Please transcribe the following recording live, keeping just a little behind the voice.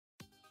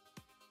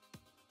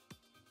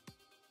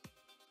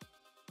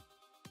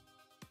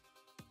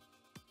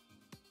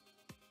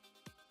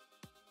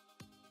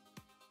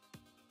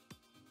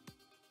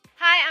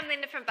Hi, I'm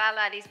Linda from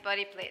Barlates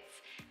Body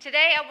Blitz.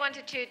 Today I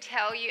wanted to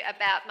tell you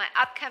about my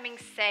upcoming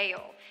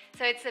sale.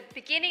 So it's the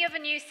beginning of a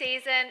new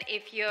season.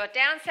 If you're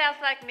down south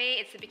like me,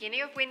 it's the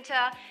beginning of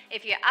winter.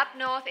 If you're up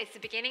north, it's the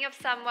beginning of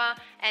summer.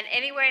 And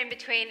anywhere in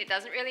between, it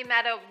doesn't really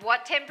matter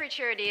what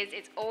temperature it is,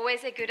 it's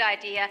always a good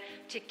idea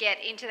to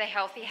get into the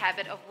healthy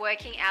habit of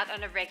working out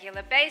on a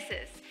regular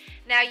basis.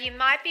 Now you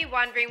might be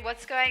wondering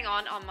what's going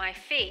on my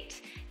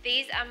feet.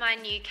 These are my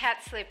new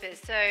cat slippers.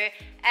 So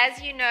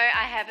as you know,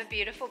 I have a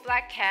beautiful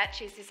black cat.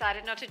 She's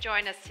decided not to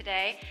join us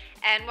today.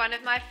 And one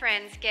of my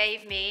friends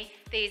gave me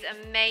these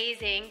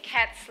amazing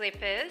cat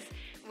slippers,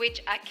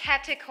 which are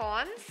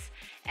catacorns.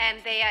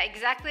 And they are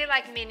exactly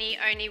like Minnie,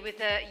 only with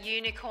a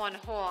unicorn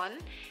horn.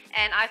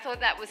 And I thought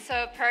that was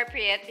so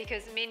appropriate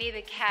because Minnie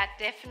the cat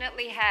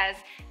definitely has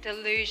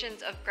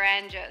delusions of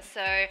grandeur.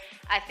 So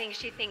I think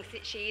she thinks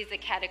that she is a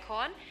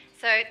catacorn.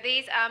 So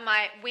these are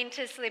my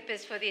winter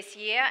slippers for this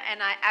year,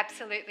 and I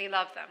absolutely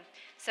love them.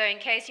 So in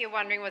case you're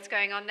wondering what's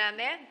going on down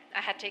there,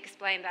 I had to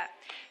explain that.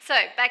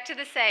 So back to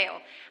the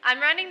sale.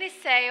 I'm running this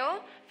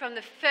sale from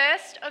the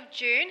 1st of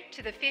June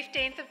to the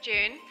 15th of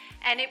June,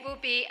 and it will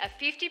be a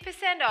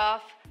 50%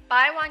 off,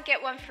 buy one,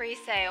 get one free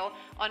sale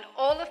on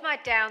all of my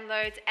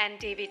downloads and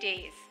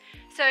DVDs.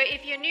 So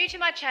if you're new to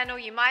my channel,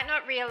 you might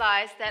not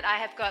realize that I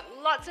have got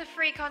lots of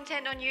free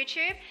content on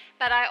YouTube,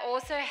 but I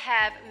also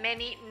have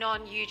many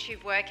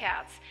non-YouTube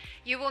workouts.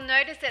 You will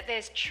notice that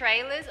there's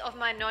trailers of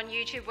my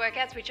non-YouTube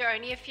workouts, which are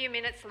only a few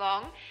minutes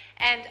long,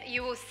 and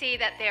you will see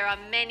that there are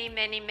many,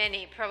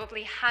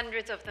 probably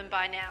hundreds of them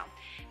by now.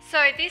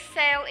 So this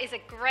sale is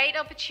a great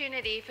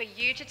opportunity for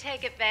you to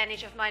take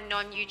advantage of my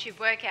non-YouTube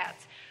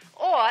workouts.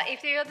 Or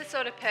if you're the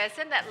sort of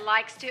person that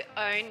likes to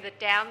own the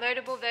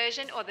downloadable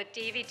version or the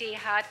DVD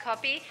hard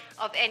copy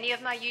of any of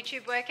my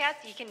YouTube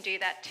workouts, you can do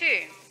that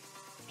too.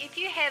 If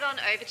you head on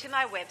over to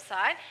my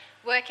website,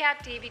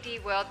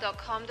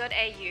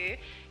 workoutdvdworld.com.au,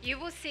 you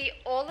will see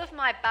all of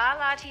my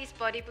Barlates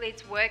Body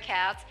Blitz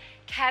workouts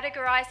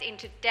categorized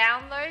into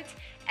downloads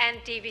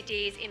and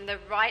DVDs in the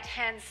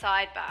right-hand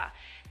sidebar.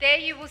 There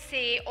you will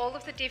see all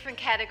of the different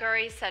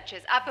categories such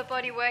as upper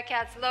body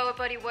workouts, lower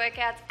body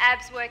workouts,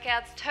 abs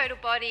workouts, total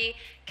body,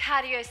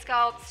 cardio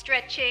sculpt,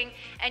 stretching,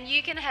 and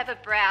you can have a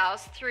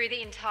browse through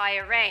the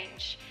entire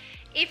range.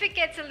 If it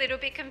gets a little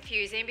bit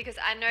confusing, because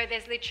I know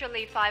there's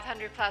literally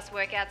 500 plus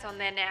workouts on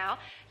there now,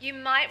 you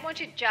might want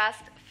to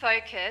just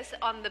focus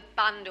on the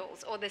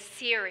bundles or the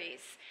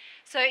series.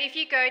 So if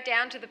you go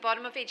down to the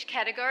bottom of each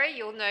category,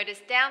 you'll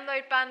notice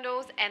download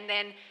bundles and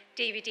then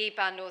DVD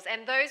bundles,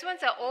 and those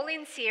ones are all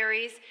in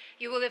series.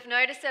 You will have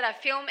noticed that I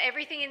film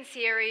everything in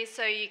series,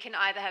 so you can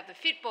either have the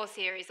Fitball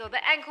series or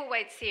the ankle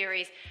weight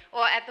series,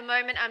 or at the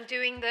moment I'm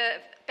doing the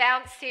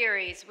bounce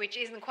series, which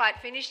isn't quite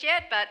finished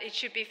yet, but it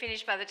should be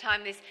finished by the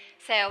time this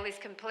sale is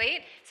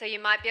complete, so you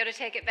might be able to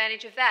take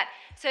advantage of that.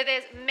 So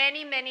there's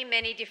many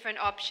different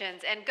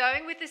options, and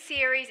going with the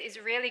series is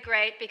really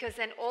great because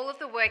then all of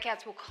the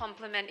workouts will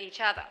complement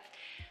each other.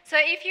 So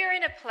if you're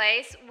in a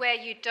place where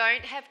you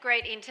don't have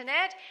great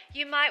internet,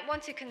 you might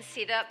want to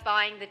consider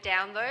buying the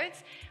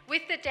downloads.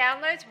 With the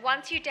downloads,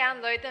 once you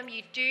download them,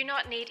 you do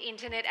not need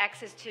internet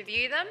access to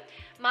view them.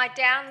 My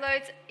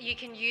downloads you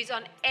can use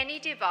on any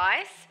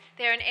device.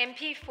 They're an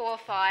MP4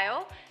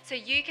 file, so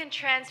you can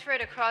transfer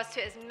it across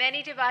to as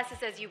many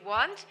devices as you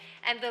want,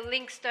 and the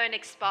links don't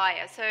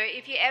expire. So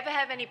if you ever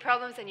have any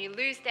problems and you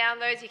lose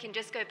downloads, you can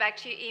just go back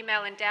to your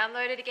email and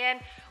download it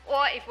again,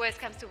 or if worst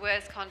comes to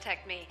worst,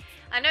 contact me.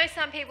 I know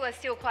some people are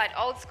still quite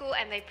old school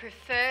and they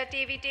prefer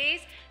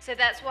DVDs, so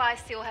that's why I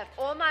still have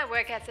all my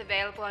workouts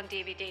available on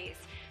DVDs.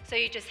 So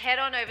you just head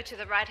on over to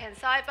the right-hand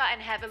sidebar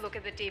and have a look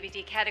at the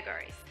DVD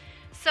categories.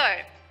 So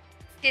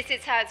this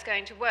is how it's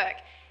going to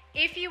work.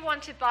 If you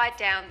want to buy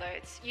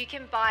downloads, you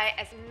can buy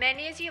as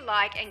many as you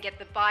like and get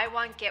the buy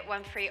one, get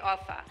one free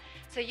offer.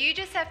 So you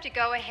just have to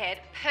go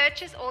ahead,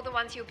 purchase all the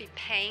ones you'll be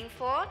paying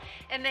for,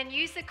 and then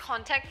use the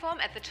contact form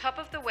at the top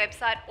of the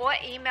website or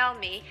email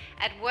me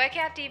at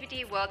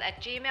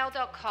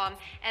workoutdvdworld@gmail.com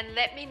and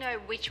let me know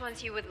which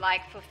ones you would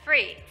like for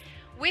free.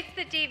 With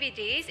the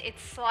DVDs,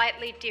 it's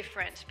slightly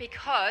different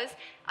because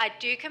I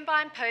do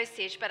combine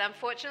postage, but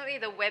unfortunately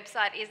the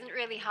website isn't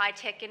really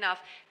high-tech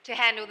enough to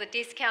handle the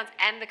discounts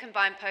and the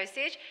combined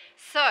postage.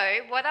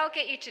 So what I'll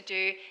get you to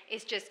do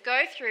is just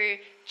go through,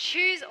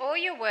 choose all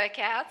your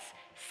workouts,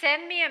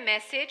 send me a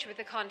message with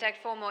the contact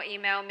form or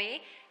email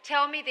me,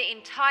 tell me the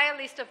entire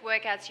list of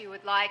workouts you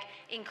would like,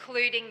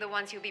 including the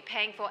ones you'll be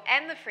paying for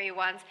and the free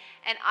ones,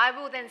 and I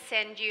will then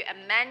send you a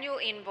manual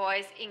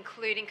invoice,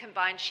 including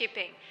combined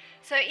shipping.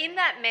 So in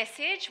that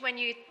message, when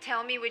you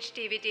tell me which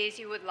DVDs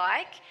you would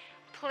like,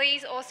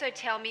 please also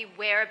tell me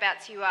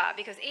whereabouts you are,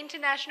 because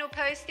international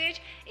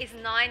postage is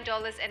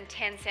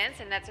 $9.10,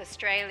 and that's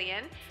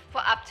Australian,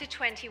 for up to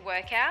 20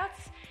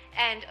 workouts.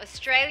 And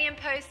Australian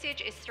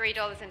postage is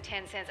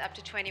 $3.10 up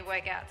to 20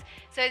 workouts.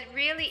 So it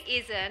really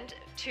isn't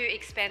too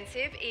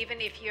expensive, even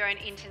if you're an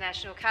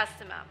international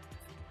customer.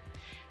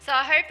 So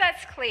I hope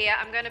that's clear.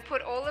 I'm going to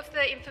put all of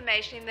the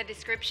information in the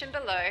description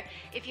below.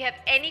 If you have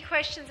any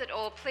questions at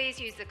all, please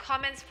use the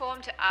comments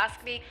form to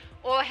ask me,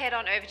 or head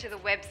on over to the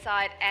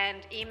website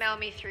and email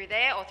me through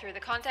there or through the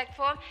contact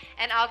form,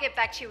 and I'll get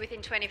back to you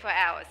within 24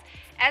 hours.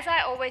 As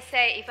I always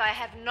say, if I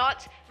have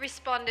not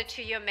responded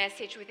to your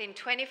message within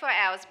 24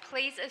 hours,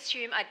 please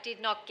assume I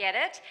did not get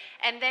it,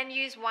 and then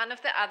use one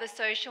of the other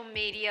social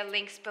media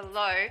links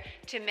below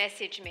to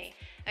message me.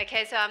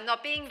 Okay, so I'm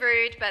not being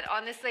rude, but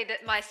honestly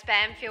my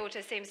spam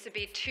filter seems to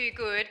be too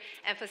good,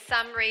 and for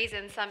some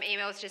reason some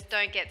emails just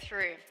don't get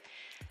through.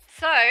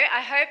 So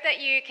I hope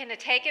that you can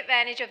take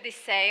advantage of this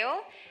sale,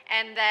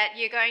 and that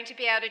you're going to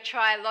be able to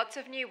try lots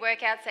of new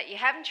workouts that you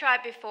haven't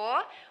tried before,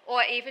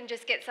 or even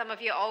just get some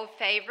of your old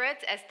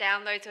favorites as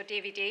downloads or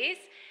DVDs.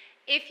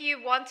 If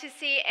you want to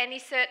see any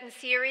certain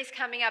series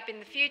coming up in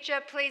the future,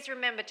 please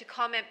remember to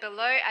comment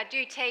below. I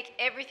do take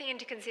everything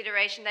into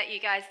consideration that you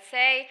guys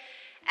say.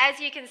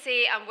 As you can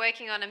see, I'm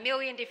working on a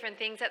million different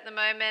things at the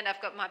moment.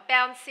 I've got my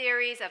bounce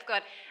series, I've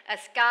got a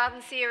garden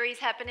series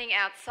happening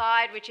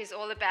outside, which is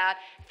all about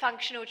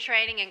functional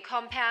training and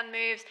compound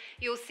moves.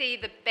 You'll see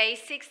the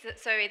basics,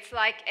 so it's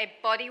like a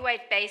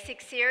bodyweight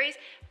basics series,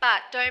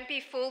 but don't be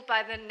fooled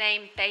by the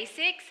name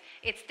basics.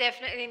 It's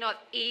definitely not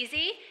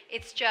easy,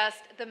 it's just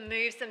the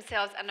moves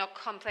themselves are not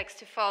complex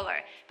to follow,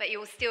 but you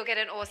will still get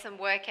an awesome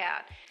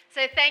workout.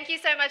 So thank you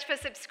so much for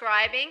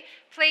subscribing.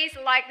 Please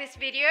like this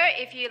video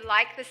if you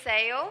like the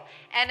sale.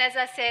 And as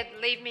I said,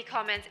 leave me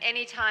comments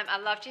anytime. I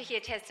love to hear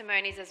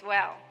testimonies as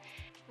well.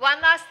 One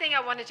last thing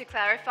I wanted to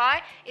clarify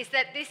is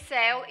that this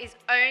sale is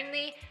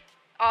only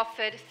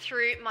offered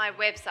through my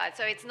website.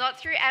 So it's not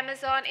through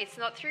Amazon, it's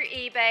not through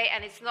eBay,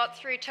 and it's not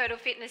through Total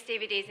Fitness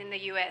DVDs in the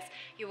US.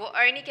 You will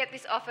only get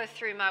this offer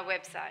through my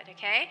website,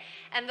 okay?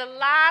 And the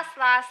last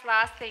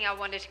thing I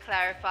wanted to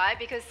clarify,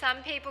 because some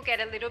people get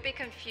a little bit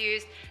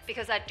confused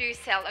because I do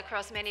sell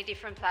across many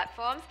different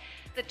platforms.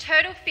 The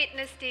Total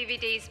Fitness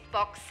DVDs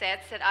box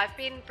sets that I've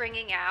been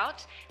bringing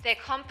out, they're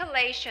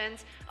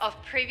compilations of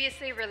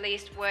previously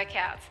released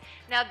workouts.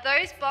 Now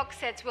those box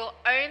sets will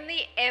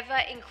only ever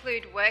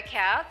include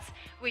workouts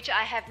which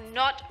I have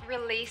not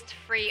released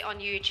free on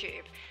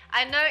YouTube.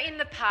 I know in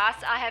the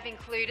past I have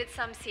included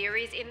some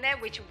series in there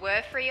which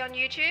were free on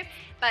YouTube,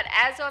 but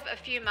as of a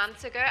few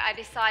months ago I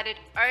decided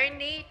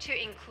only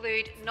to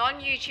include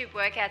non-YouTube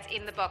workouts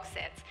in the box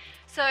sets.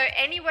 So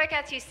any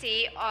workouts you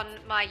see on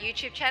my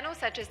YouTube channel,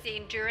 such as the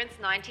Endurance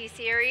 90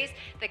 series,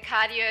 the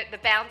Cardio, the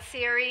Bounce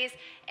series,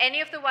 any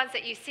of the ones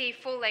that you see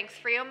full length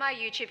free on my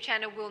YouTube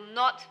channel will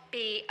not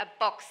be a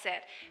box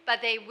set,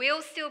 but they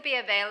will still be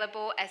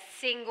available as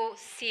single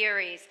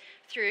series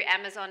through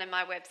Amazon and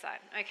my website.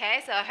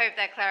 Okay, so I hope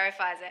that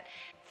clarifies it.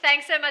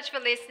 Thanks so much for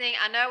listening.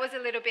 I know it was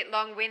a little bit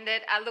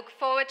long-winded. I look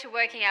forward to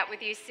working out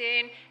with you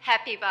soon.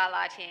 Happy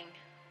Barlating.